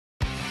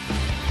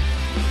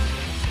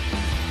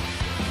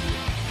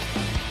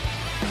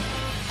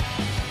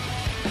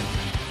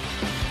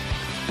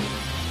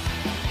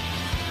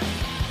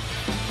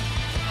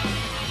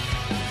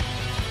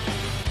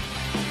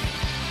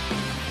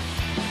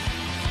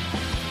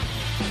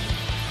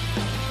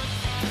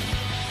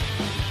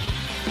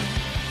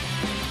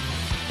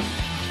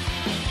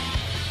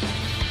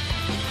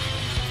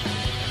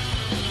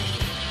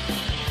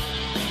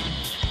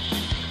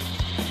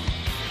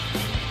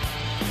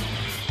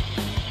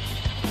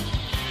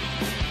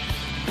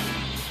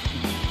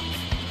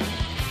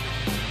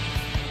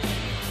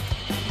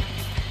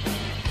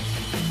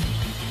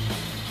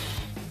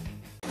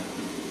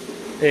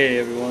Hey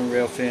everyone,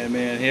 Railfan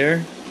Man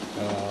here.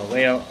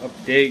 Layout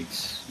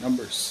update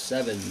number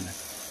 7,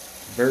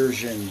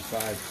 version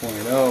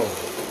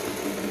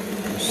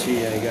 5.0. You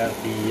see I got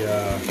the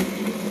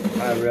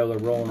high railer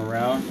rolling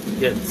around,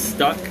 getting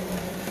stuck.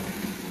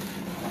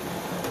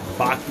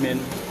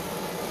 Bachmann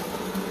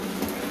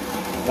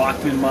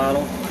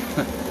model.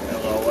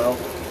 LOL.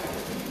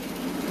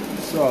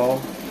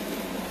 So,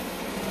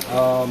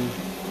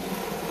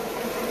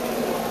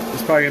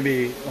 it's probably gonna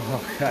be,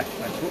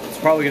 it's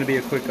probably gonna be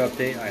a quick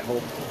update. I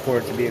hope for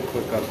it to be a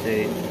quick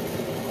update.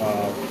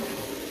 A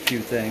few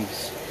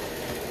things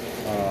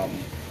I'm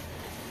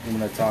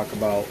gonna talk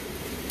about.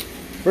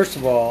 First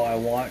of all, I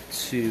want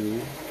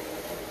to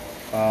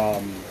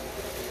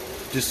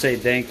just say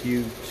thank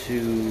you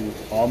to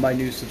all my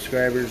new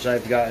subscribers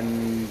I've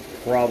gotten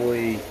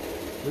probably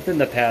within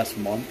the past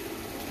month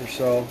or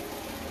so.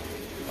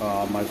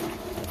 I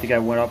think I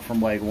went up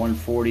from like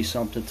 140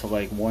 something to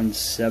like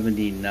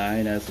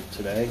 179 as of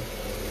today.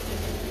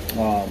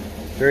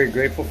 Very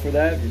grateful for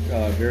that.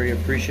 Very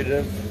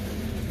appreciative.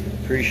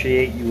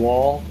 Appreciate you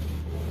all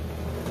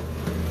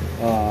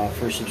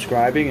for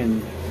subscribing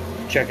and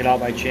checking out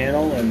my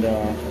channel, and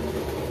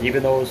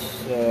even those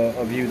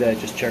of you that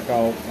just check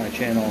out my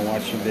channel and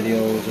watch some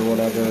videos or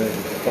whatever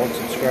and don't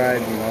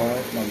subscribe, you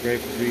know, I'm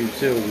grateful for you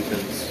too,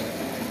 because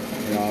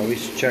you know, at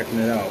least checking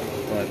it out.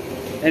 But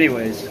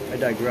anyways, I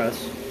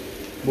digress.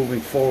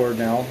 Moving forward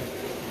now,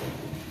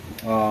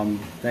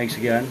 thanks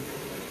again.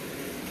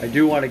 I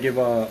do want to give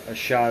a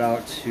shout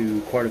out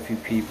to quite a few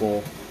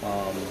people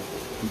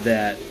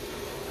that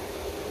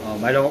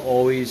I don't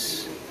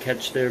always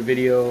catch their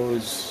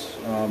videos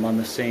on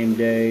the same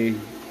day,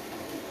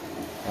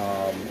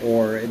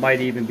 or it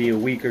might even be a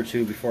week or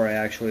two before I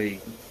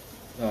actually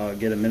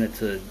get a minute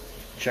to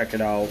check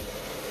it out.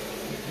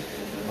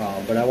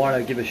 But I want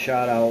to give a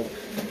shout out.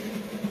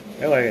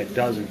 I have like a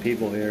dozen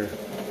people here.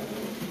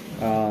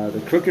 The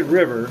Crooked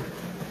River,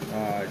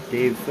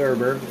 Dave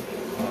Thurber,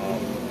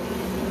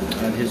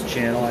 on his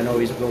channel. I know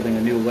he's building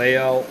a new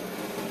layout.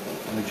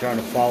 I'm trying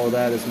to follow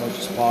that as much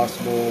as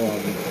possible.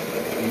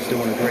 He's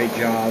doing a great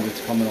job. It's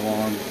coming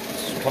along.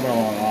 It's coming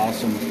along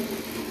awesome.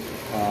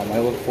 I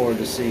look forward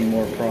to seeing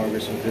more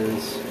progress with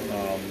his.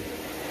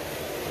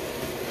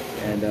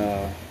 And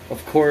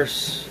of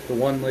course, the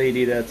one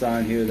lady that's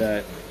on here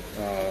that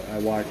I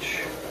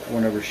watch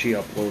whenever she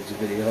uploads a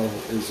video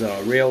is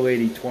Rail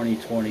Lady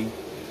 2020.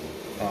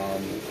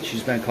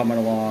 She's been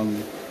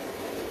coming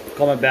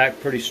back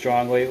pretty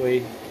strong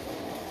lately.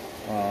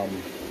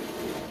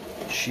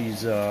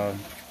 She's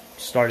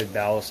started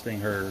ballasting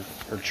her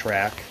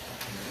track,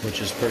 which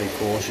is pretty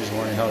cool. She's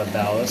learning how to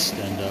ballast,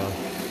 and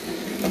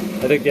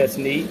I think that's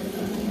neat.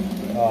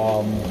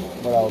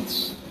 What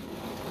else?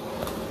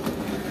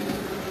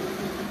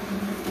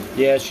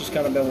 Yeah, she's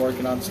kind of been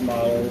working on some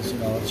models. You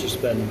know, it's just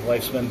been,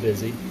 life's been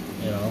busy.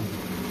 You know,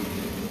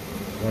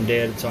 one day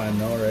at a time,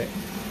 though, right?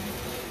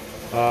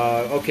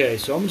 Okay,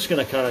 so I'm just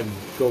gonna kind of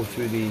go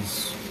through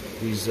these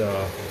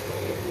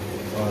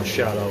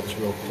shout outs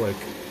real quick.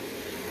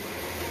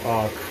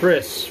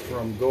 Chris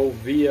from Go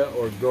Via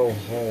or Go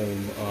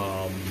Home,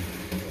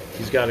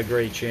 he's got a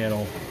great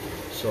channel,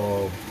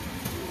 so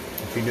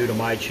if you're new to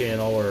my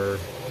channel or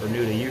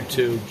new to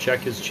YouTube, check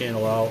his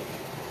channel out.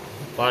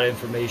 A lot of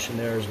information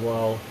there as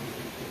well.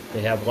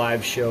 They have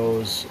live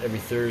shows every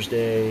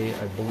Thursday,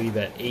 I believe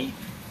at 8.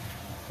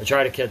 I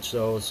try to catch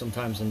those.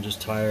 Sometimes I'm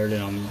just tired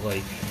and I'm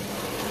like,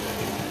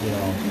 you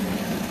know,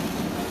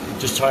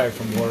 just tired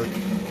from work,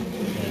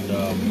 and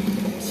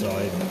so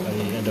I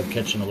end up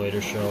catching a later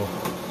show,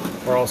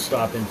 or I'll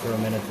stop in for a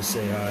minute to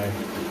say hi.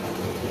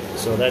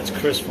 So that's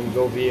Chris from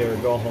Go Via or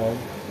Go Home.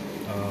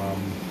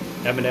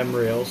 M&M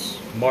Rails,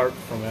 Mark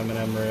from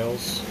M&M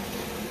Rails.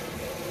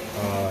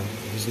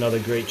 He's another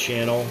great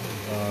channel.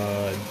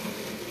 I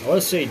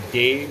want to say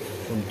Dave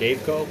from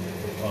Daveco.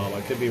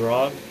 I could be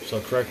wrong, so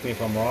correct me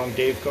if I'm wrong,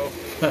 Daveco.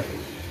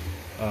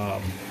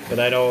 But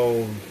I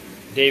know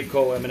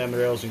Daveco, M&M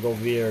Rails, and Go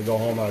Via or Go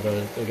Home are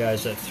the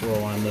guys that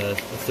throw on the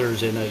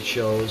Thursday night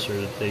shows,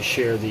 or they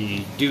share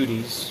the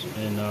duties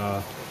in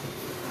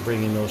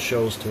bringing those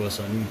shows to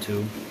us on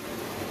YouTube.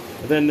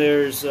 And then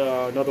there's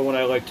another one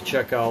I like to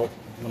check out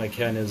when I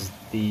can, is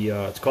the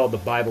it's called the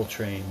Bible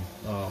Train.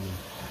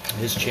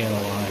 His channel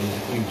on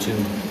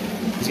YouTube.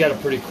 He's got a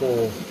pretty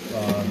cool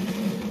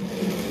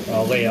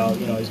layout.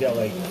 You know, he's got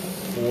like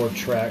 4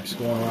 tracks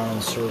going around in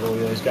a circle.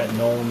 You know, he's got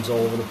gnomes all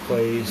over the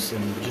place,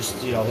 and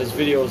just, you know, his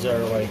videos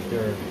are like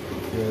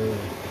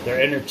they're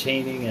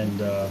entertaining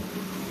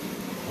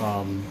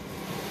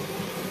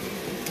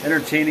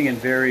and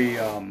very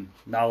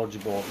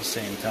knowledgeable at the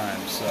same time.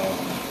 So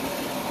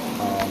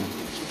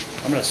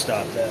I'm gonna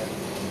stop that.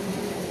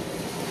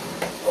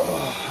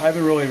 I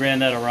haven't really ran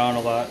that around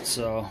a lot,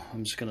 so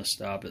I'm just gonna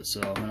stop it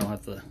so I don't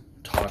have to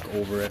talk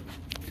over it.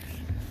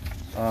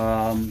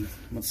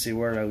 Let's see,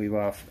 where did I leave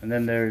off? And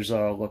then there's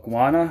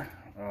Lackawanna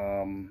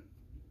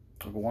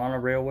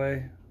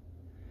Railway, I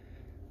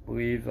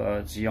believe.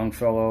 It's a young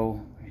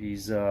fellow.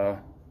 He's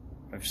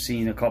I've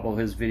seen a couple of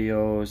his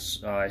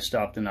videos. I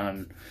stopped in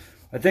on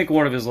I think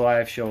one of his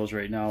live shows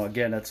right now.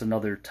 Again, that's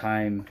another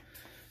time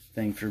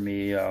thing for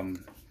me.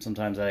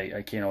 Sometimes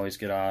I can't always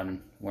get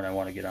on when I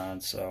want to get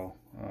on, so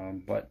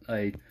but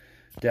I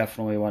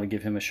definitely want to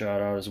give him a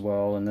shout out as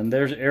well. And then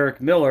there's Eric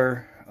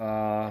Miller,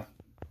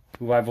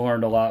 who I've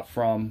learned a lot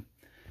from,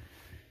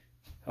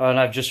 and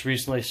I've just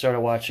recently started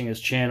watching his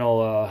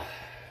channel,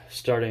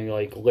 starting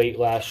like late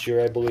last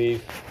year, I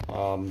believe.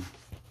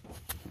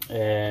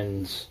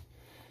 And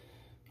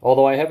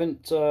although I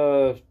haven't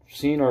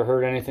seen or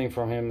heard anything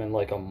from him in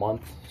like a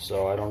month,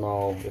 so I don't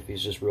know if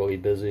he's just really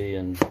busy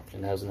and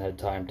hasn't had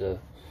time to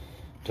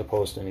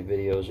post any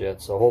videos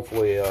yet. So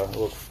hopefully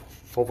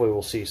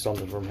we'll see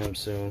something from him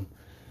soon.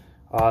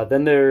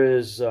 Then there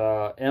is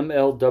MLWQC.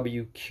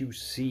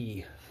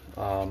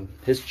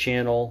 His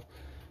channel,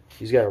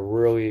 he's got a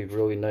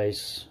really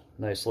nice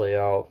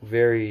layout.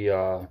 Very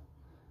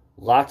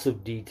lots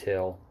of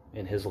detail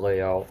in his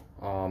layout.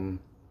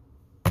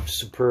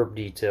 Superb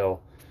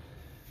detail.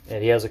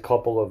 And he has a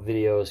couple of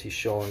videos he's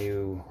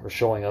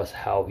showing us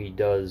how he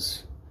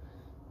does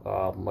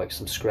like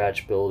some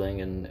scratch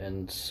building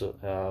and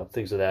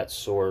things of that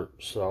sort.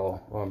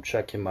 So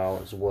check him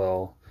out as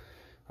well.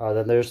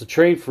 Then there's the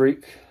Train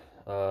Freak,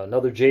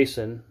 another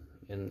Jason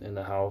in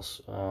the house.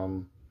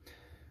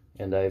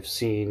 And I've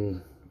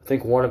seen, I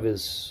think, one of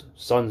his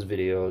son's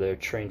video there,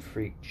 Train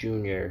Freak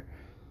Jr.,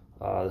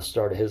 the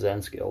start of his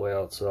N scale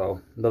layout.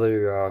 So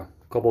another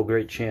couple of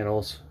great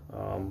channels.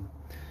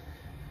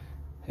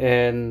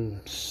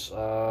 And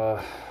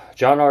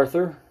John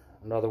Arthur,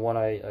 another one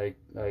I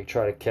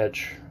try to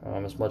catch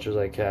as much as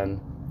I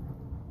can,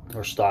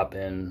 or stop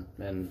in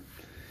and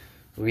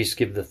at least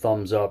give the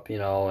thumbs up, you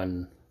know,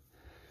 and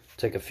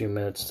take a few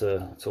minutes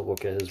to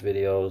look at his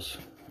videos.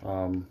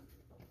 And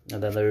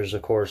then there's,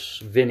 of course,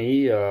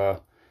 Vinny,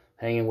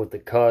 hanging with the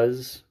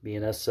Cuz,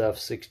 BNSF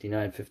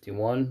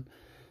 6951.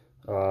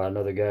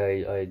 Another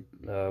guy,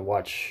 I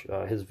watch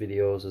his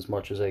videos as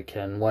much as I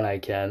can, when I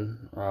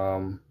can.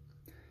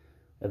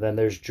 And then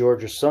there's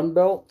Georgia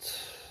Sunbelt,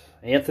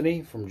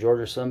 Anthony from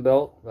Georgia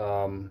Sunbelt,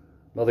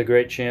 another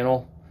great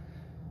channel.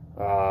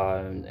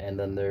 And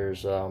then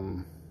there's,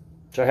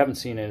 which I haven't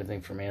seen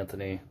anything from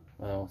Anthony,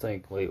 I don't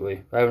think,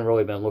 lately. I haven't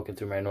really been looking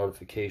through my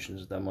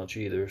notifications that much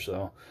either,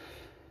 so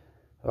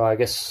I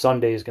guess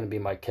Sunday is going to be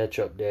my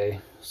catch-up day,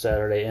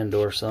 Saturday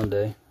and/or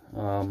Sunday.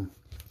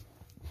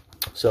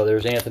 So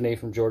there's Anthony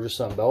from Georgia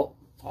Sunbelt,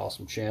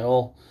 awesome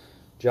channel.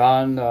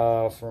 John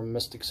from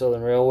Mystic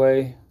Southern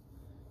Railway,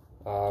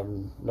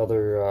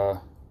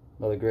 another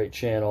great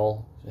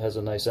channel. It has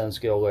a nice N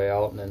scale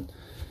layout, and then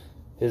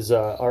his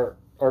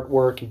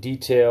artwork and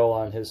detail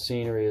on his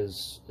scenery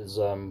is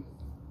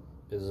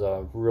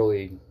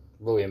really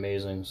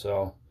amazing.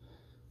 So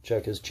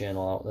check his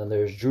channel out. Then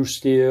there's Drew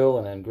Steele,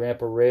 and then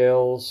Grandpa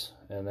Rails,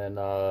 and then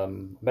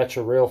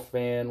Metro Rail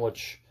Fan,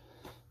 which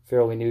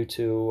fairly new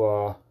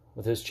to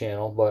with his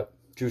channel. But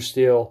Drew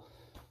Steele,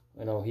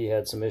 I know he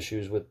had some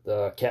issues with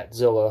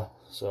Catzilla,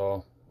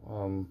 so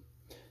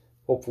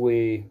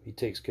hopefully he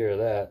takes care of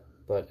that.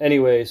 But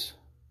anyways,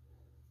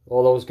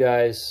 all those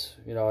guys,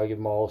 you know, I give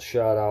them all a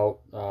shout out.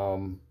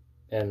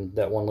 And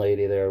that one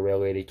lady there, Rail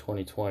Lady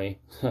 2020.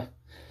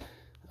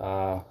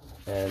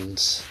 And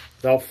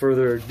without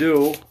further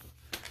ado,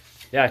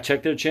 yeah,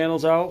 check their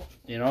channels out.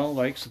 You know,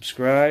 like,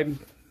 subscribe,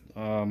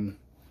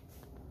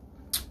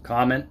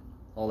 comment,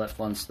 all that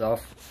fun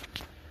stuff.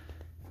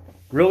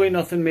 Really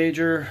nothing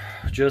major.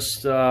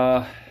 Just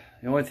the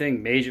only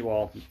thing major,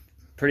 well,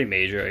 pretty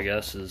major, I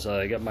guess, is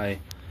I got my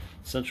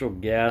central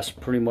gas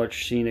pretty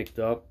much scenicked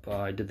up.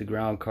 I did the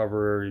ground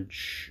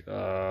coverage,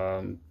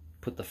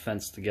 put the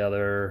fence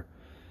together.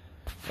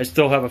 I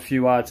still have a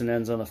few odds and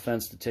ends on the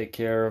fence to take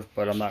care of,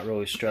 but I'm not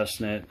really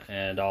stressing it,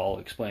 and I'll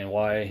explain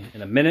why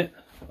in a minute.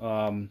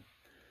 But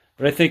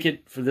I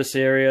think for this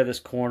area,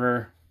 this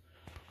corner,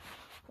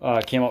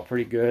 came out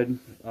pretty good.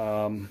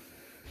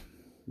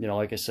 You know,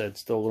 like I said,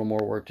 still a little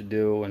more work to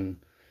do, and,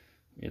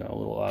 you know,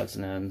 little odds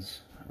and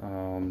ends.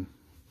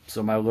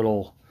 So my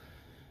little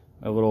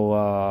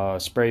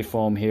spray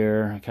foam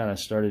here, I kind of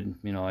started,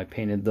 you know, I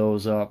painted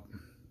those up,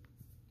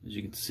 as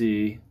you can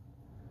see.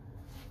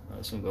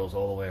 This one goes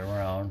all the way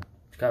around.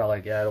 Kind of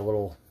like add a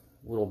little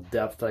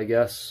depth, I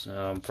guess.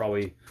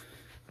 Probably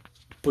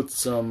put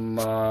some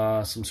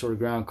sort of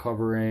ground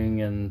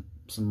covering and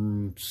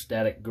some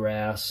static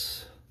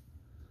grass.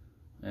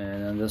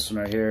 And then this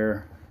one right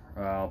here,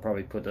 I'll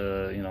probably put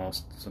you know,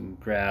 some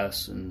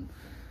grass and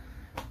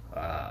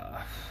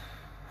a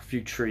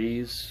few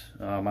trees.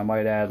 I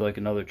might add like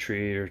another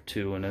tree or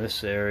two in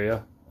this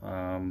area.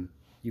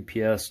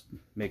 UPS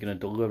making a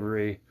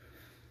delivery.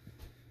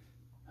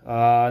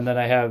 And then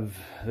I have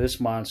this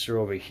monster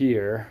over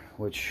here,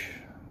 which,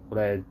 what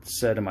I had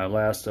said in my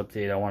last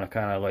update, I want to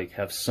kind of like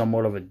have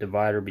somewhat of a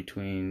divider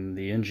between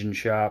the engine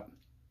shop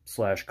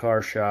 /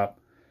 car shop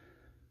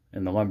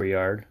and the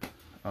lumberyard.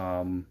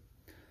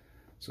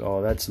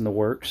 So that's in the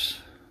works.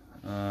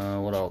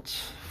 What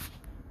else?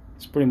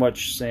 It's pretty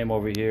much same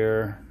over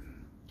here.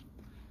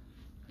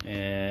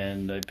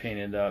 And I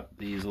painted up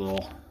these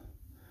little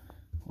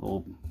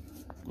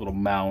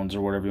mounds,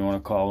 or whatever you want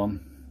to call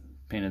them.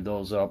 painted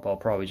those up. I'll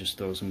probably just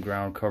throw some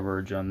ground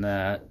coverage on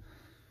that.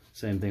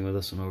 Same thing with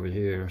this one over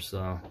here.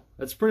 So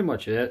that's pretty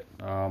much it.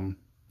 So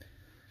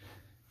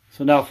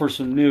now for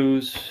some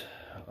news.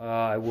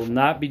 I will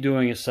not be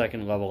doing a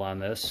second level on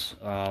this.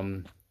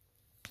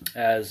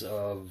 As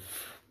of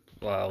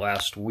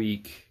last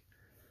week,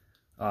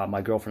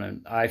 my girlfriend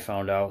and I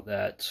found out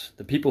that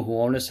the people who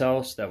own this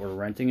house that we're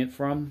renting it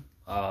from,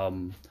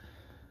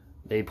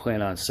 they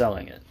plan on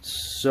selling it.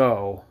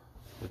 So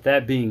with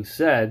that being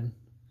said,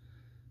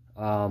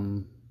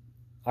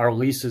 our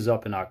lease is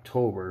up in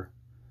October,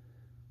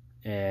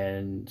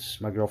 and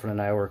my girlfriend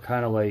and I were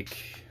kind of like,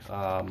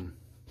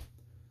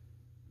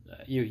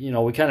 you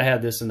know, we kind of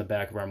had this in the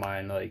back of our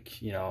mind,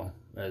 like, you know,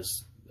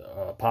 as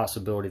a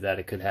possibility that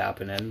it could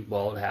happen. And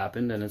well, it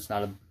happened, and it's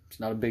not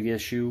a big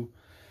issue.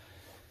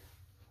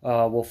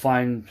 We'll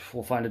find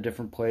a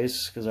different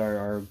place, because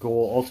our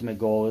ultimate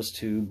goal is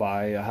to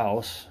buy a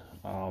house,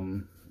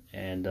 and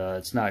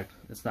it's not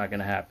going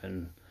to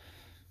happen.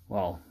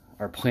 Well,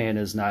 our plan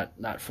is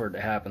not for it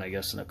to happen, I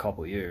guess, in a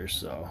couple years.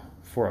 So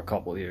for a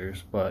couple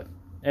years, but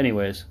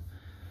anyways,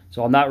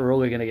 so I'm not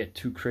really going to get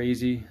too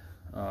crazy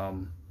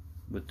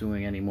with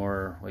doing any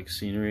more like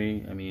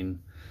scenery. I mean,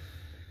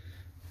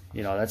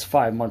 you know, that's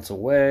 5 months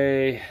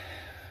away,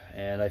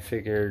 and I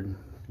figured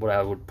what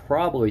I would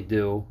probably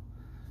do,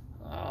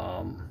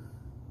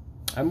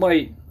 I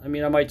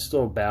might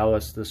still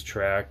ballast this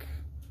track,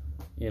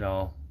 you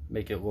know,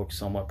 make it look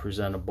somewhat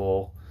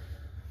presentable.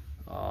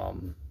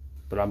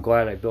 But I'm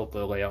glad I built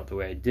the layout the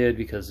way I did,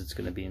 because it's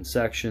going to be in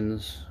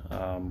sections.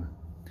 So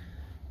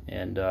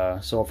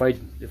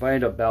if I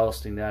end up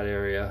ballasting that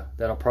area,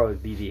 that'll probably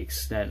be the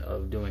extent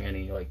of doing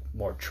any like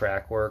more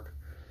track work,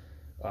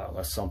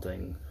 unless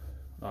something,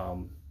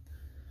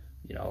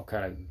 you know,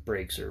 kind of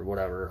breaks or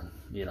whatever.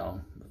 You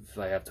know, if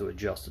I have to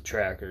adjust the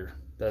tracker,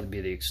 that'd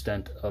be the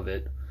extent of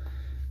it.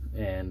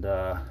 And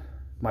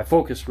my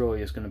focus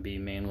really is going to be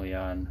mainly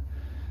on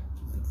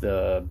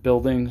the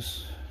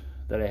buildings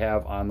that I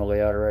have on the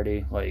layout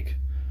already, like,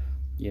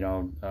 you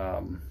know,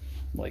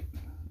 like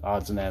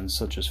odds and ends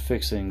such as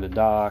fixing the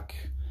dock,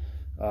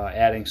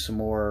 adding some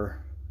more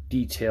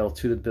detail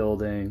to the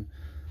building,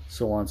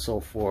 so on and so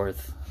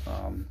forth.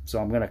 So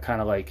I'm going to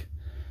kind of like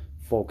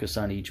focus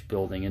on each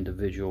building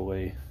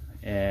individually.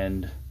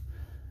 And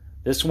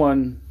this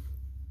one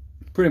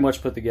pretty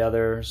much put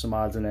together, some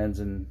odds and ends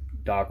and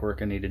dock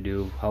work I need to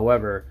do.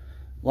 However,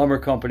 lumber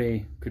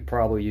company could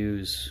probably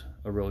use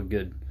a really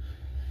good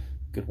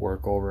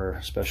work over,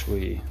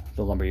 especially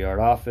the lumberyard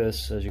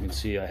office. As you can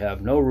see, I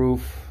have no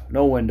roof,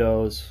 no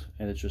windows,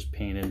 and it's just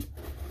painted.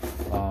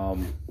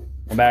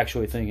 I'm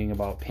actually thinking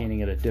about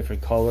painting it a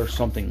different color,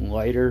 something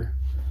lighter,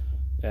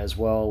 as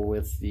well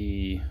with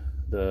the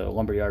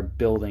lumberyard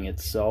building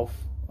itself.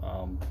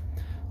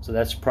 So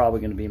that's probably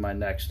going to be my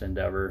next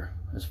endeavor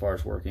as far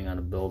as working on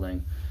a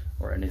building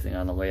or anything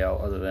on the layout,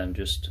 other than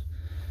just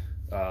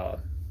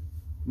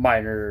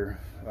minor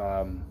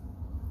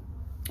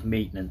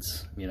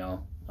maintenance, you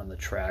know, on the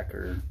track,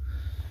 or,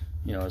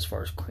 you know, as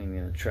far as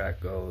cleaning the track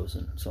goes,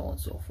 and so on and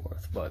so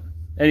forth. But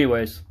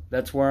anyways,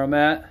 that's where I'm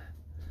at.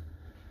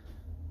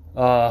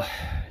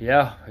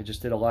 Yeah, I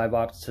just did a live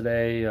ops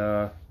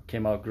today.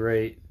 Came out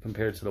great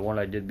compared to the one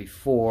I did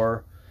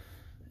before.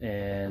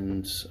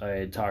 And I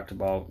had talked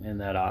about in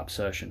that op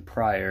session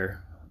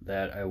prior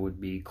that I would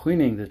be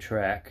cleaning the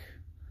track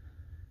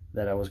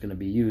that I was going to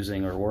be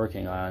using or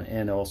working on,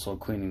 and also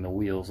cleaning the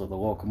wheels of the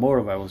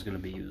locomotive I was going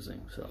to be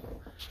using. So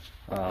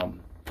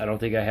I don't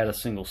think I had a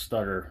single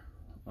stutter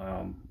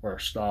or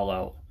stall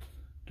out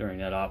during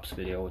that ops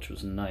video, which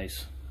was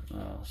nice.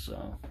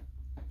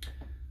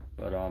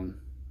 But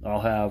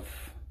I'll have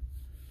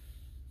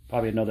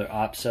probably another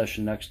op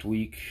session next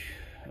week,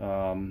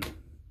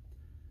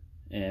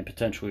 and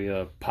potentially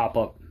a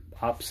pop-up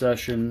op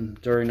session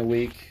during the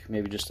week,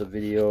 maybe just a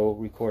video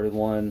recorded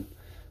one,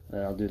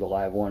 and I'll do the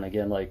live one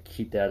again, like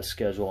keep that a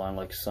schedule on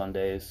like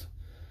Sundays.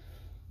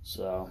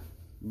 So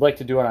I'd like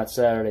to do it on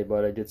Saturday,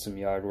 but I did some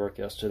yard work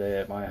yesterday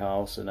at my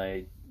house, and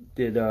I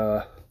did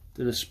a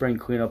spring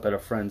cleanup at a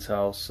friend's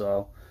house.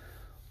 So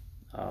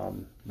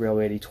Real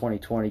Lady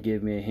 2020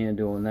 gave me a hand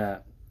doing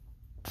that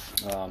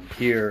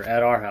here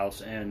at our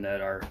house and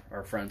at our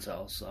friend's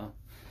house. So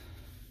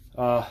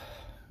it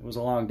was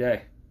a long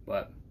day,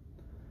 but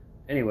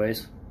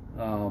anyways,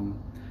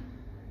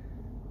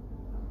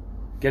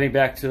 getting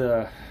back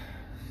to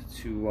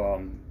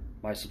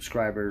my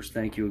subscribers,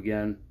 thank you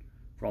again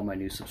for all my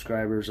new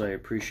subscribers. I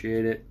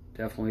appreciate it,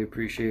 definitely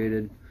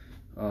appreciated.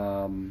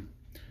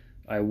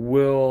 I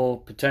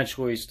will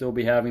potentially still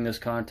be having this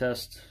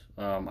contest.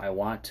 I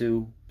want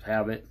to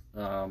have it.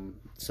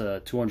 It's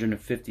a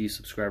 250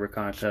 subscriber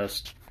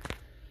contest,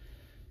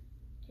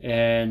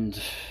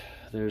 and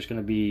there's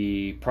going to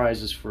be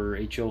prizes for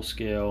HO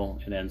scale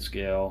and N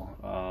scale,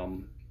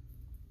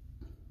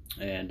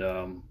 and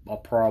I'll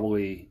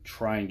probably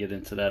try and get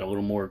into that a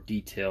little more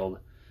detailed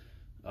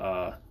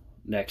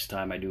next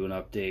time I do an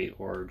update,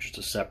 or just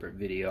a separate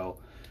video,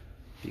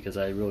 because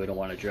I really don't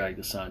want to drag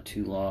this on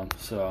too long.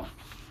 So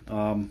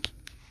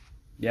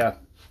yeah,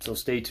 so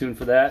stay tuned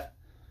for that,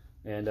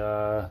 and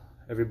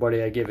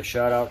everybody I gave a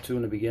shout out to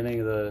in the beginning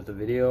of the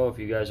video. If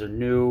you guys are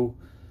new,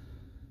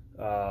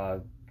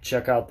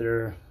 check out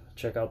their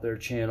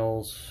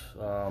channels.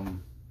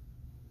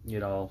 You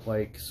know,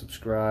 like,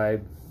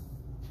 subscribe,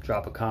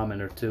 drop a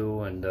comment or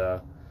two, and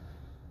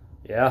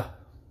yeah,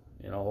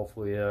 you know,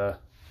 hopefully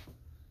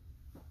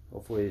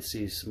you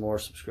see some more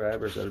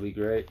subscribers. That'd be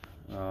great.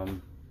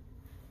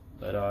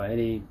 But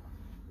any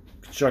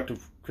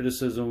constructive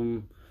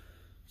criticism,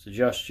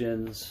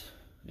 suggestions,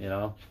 you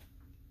know,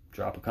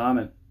 drop a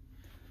comment.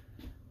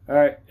 All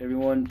right,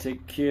 everyone,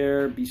 take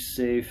care, be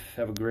safe,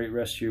 have a great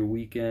rest of your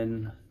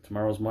weekend.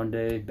 Tomorrow's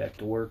Monday, back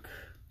to work,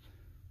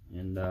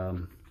 and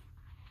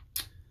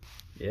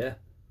yeah,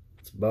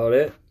 that's about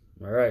it.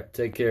 All right,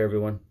 take care,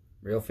 everyone.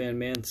 Real Fan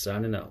Man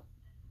signing out.